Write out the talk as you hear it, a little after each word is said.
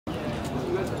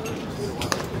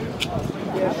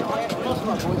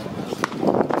One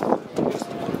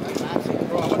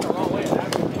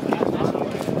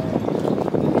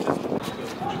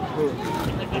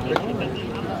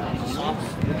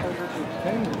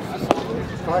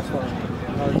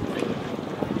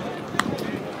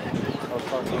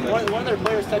of their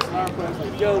players texted our players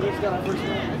like, "Yo, we just got our first win."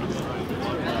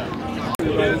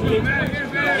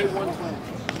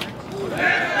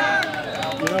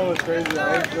 You know what's crazy? I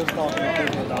was just talking to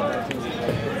people about that too.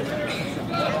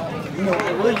 You know,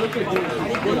 really look at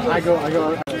Dave. I go.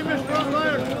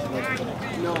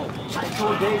 No, I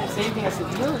told Dave the same thing. I said,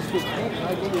 "You know, it's good thing." I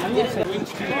didn't say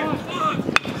wings too.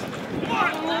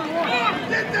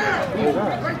 Get there!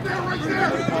 Right there! Right there!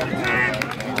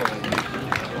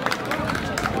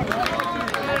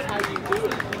 That's how you do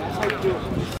it. That's how you do it.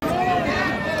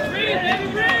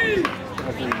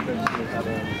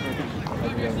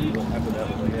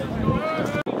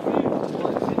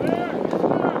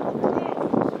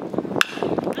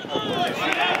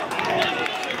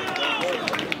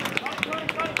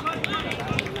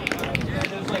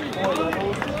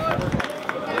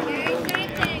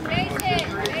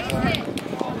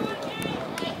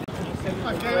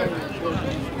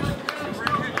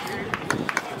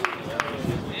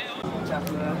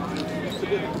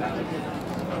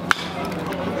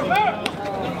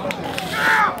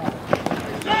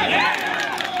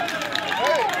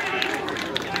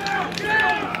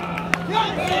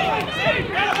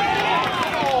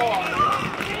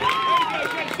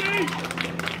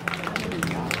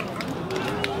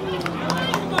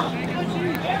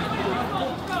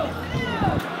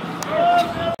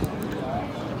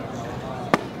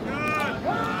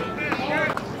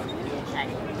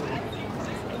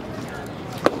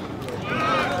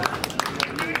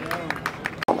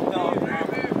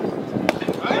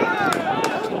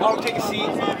 I'll take a seat.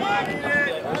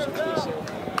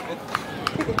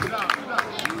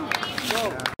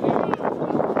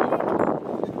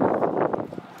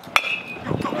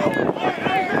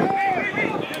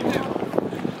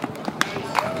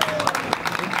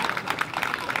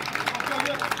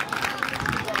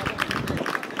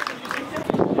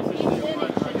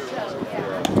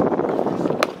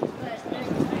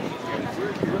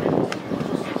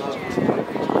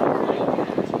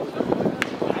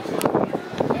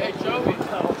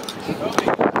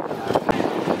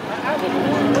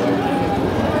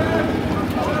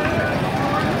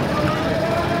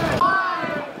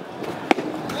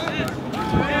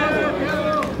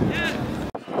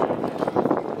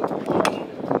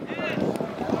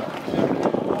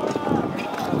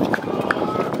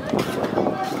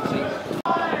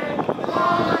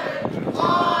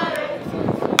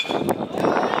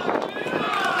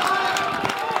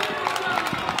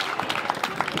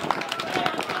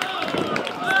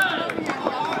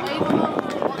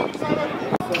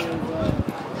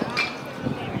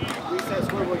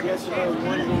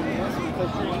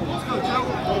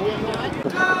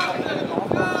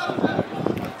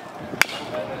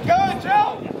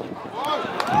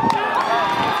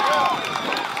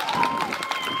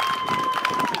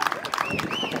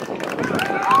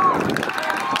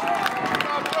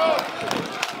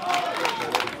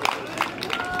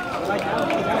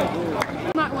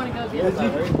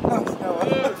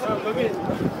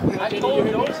 I told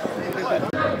you.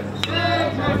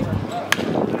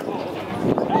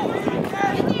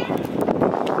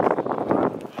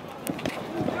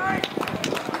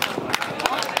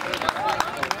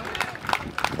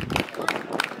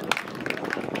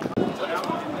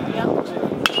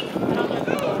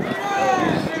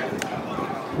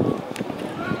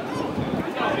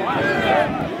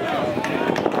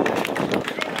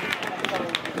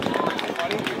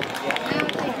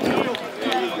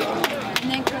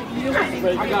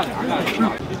 I got it.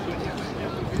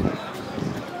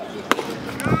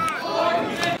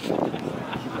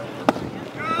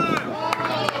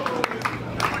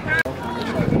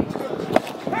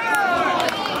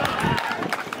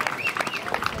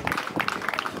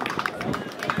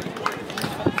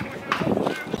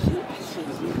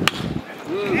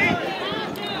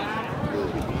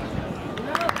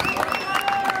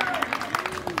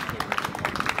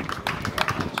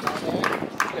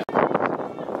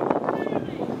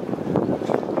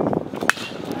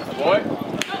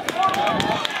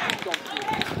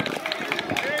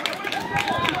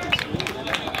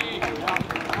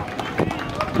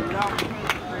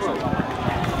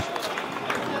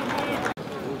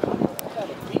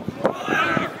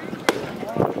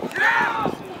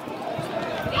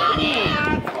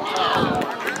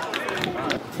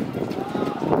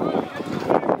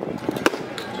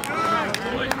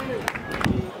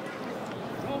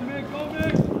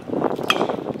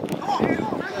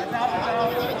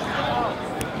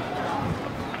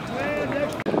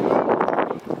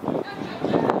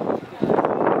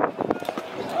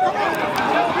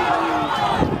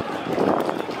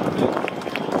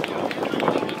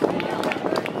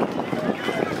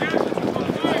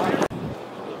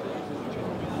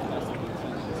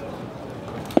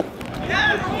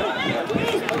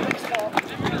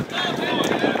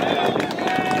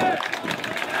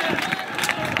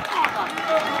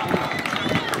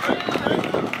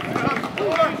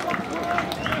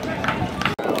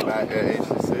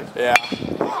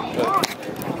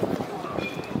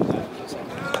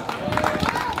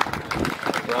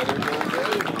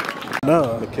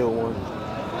 Mckeel won.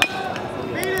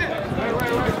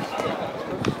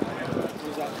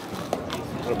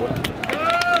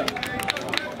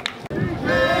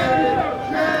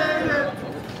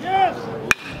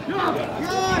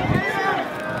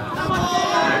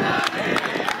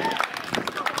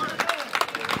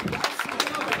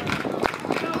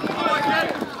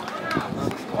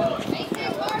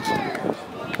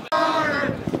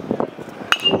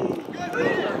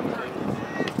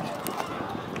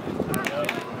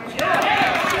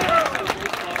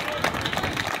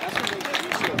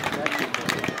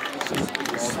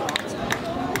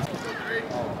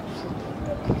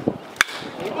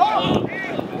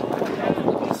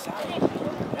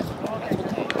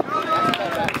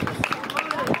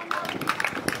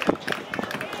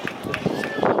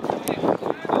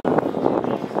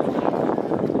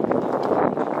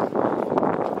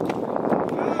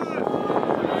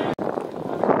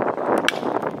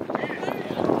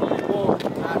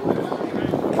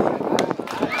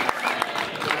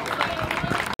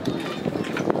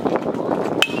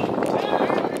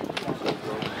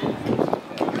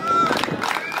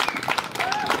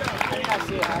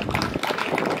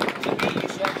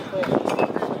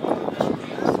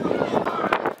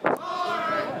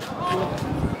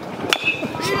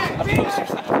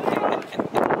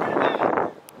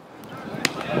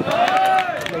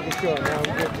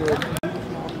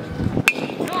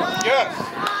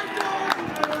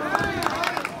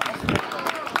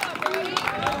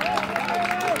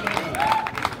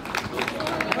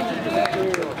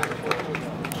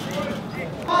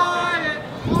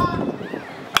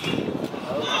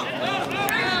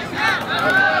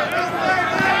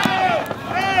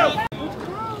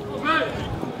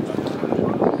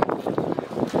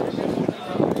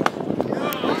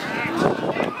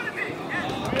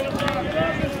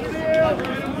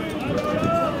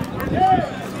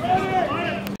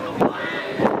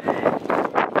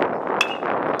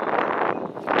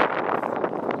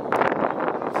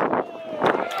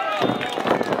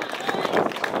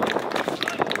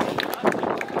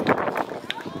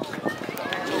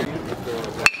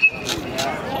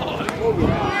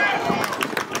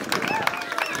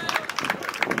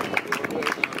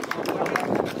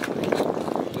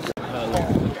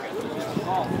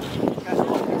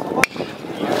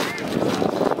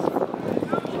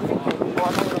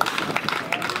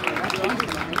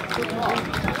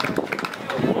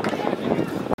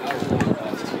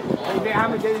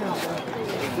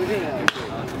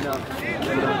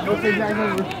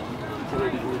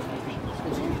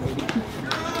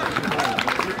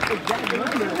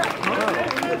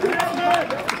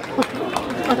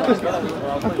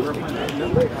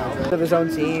 Of his own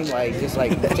team, like just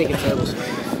like taking terrible swings.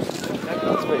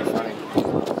 That's pretty funny.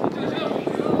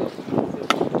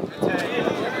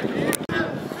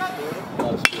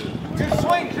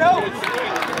 Swing, Joe!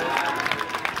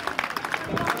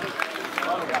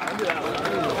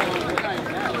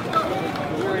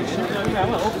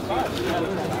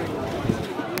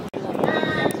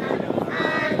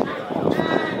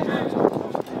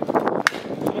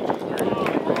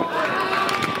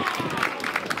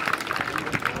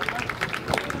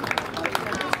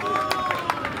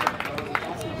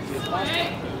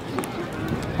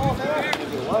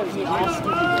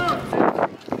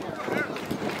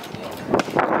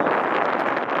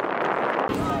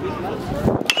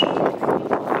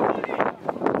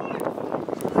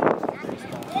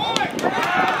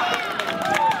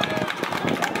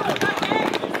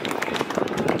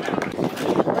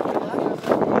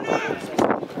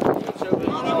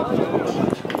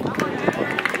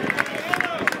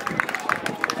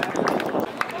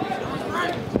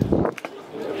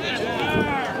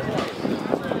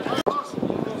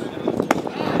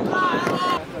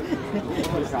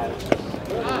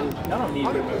 I don't need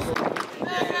it.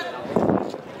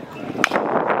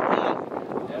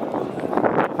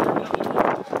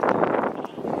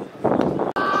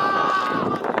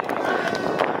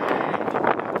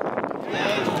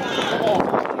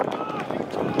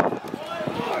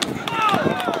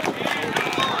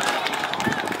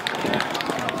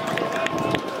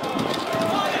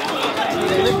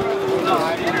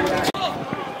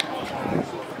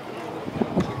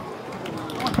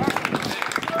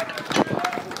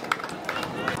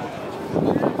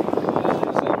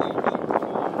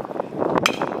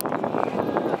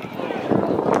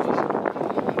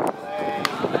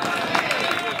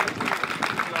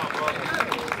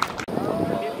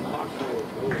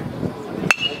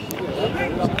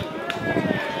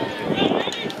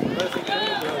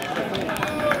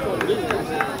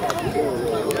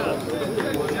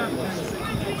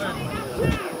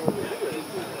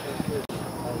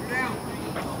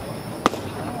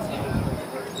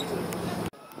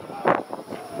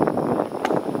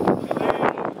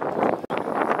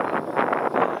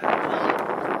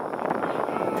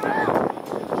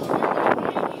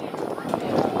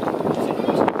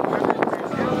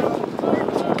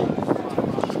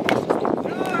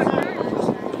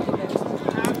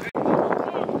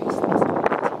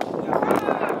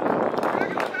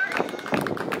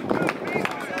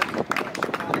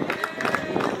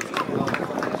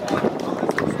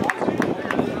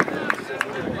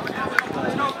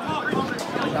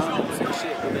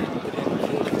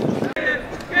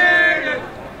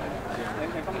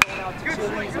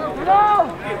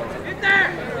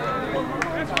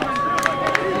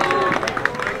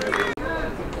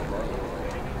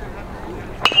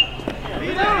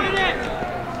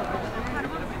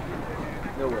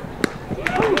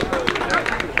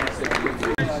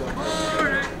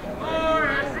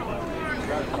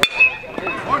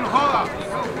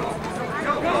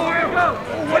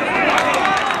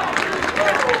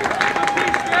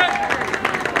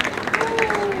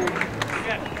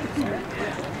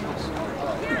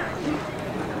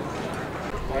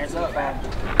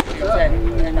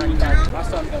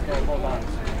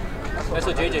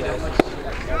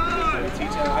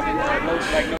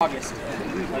 Like August.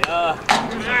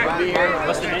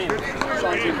 What's the name?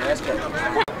 Sean Jr. That's good.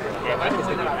 Yeah, I think it's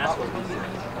asshole.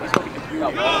 He's going to be confused.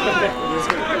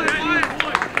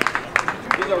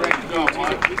 He's already huge.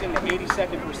 He's in the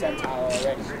 82nd percentile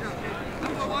already.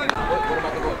 What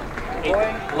about the boy? Boy,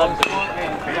 as long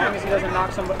as he doesn't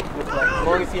knock somebody. As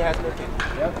long as he has no kick.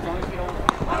 Yep, as long as he don't.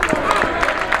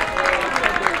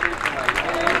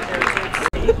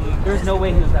 There's no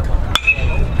way he was that one.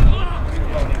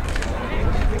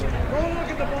 Go look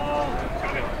at the ball.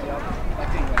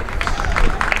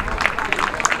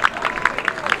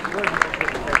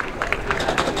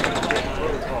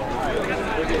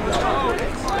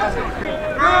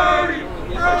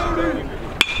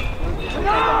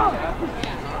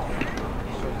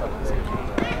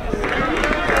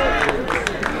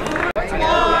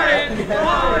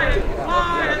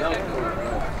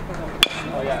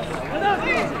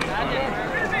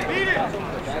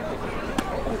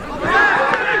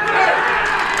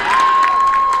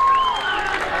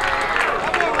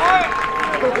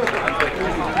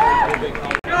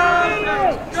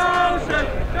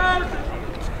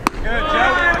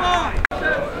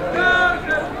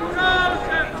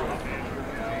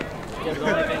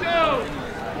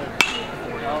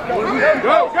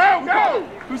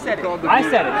 Who said it? I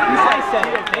said it. I said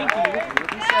it. Thank you.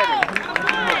 Who said it?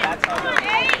 That's how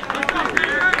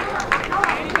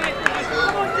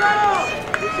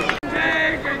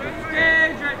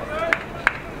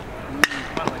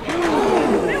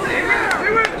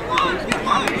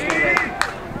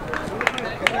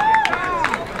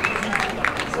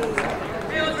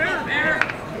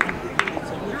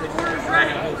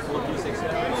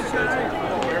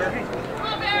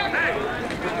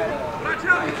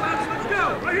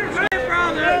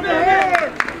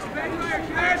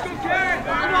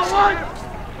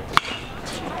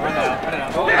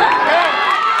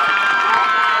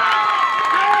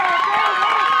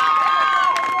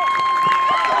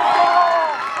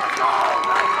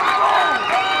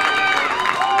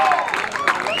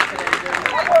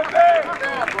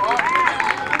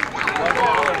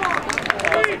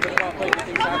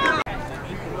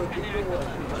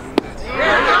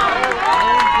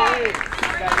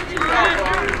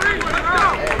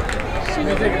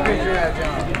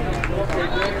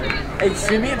Hey,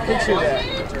 send me a picture of that.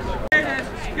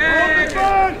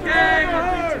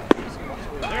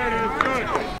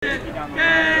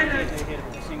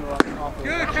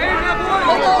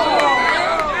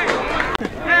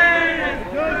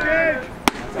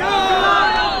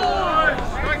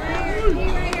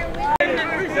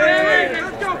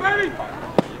 Let's go, baby!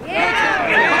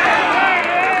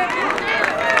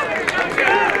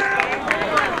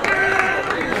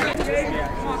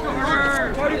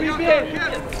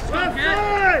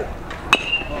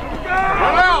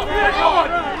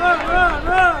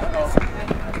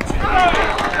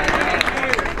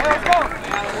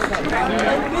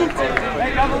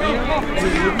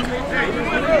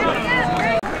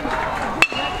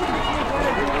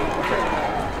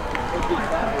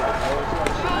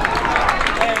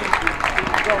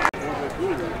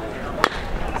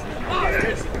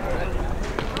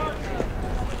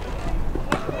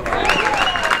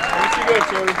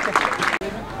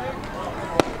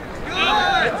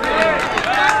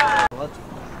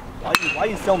 Why are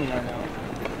you filming right now?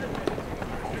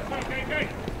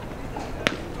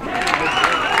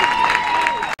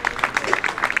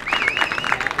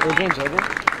 The game's over?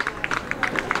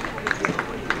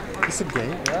 It's a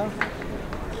game? Yeah.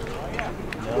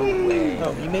 No way. No,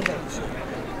 you made that.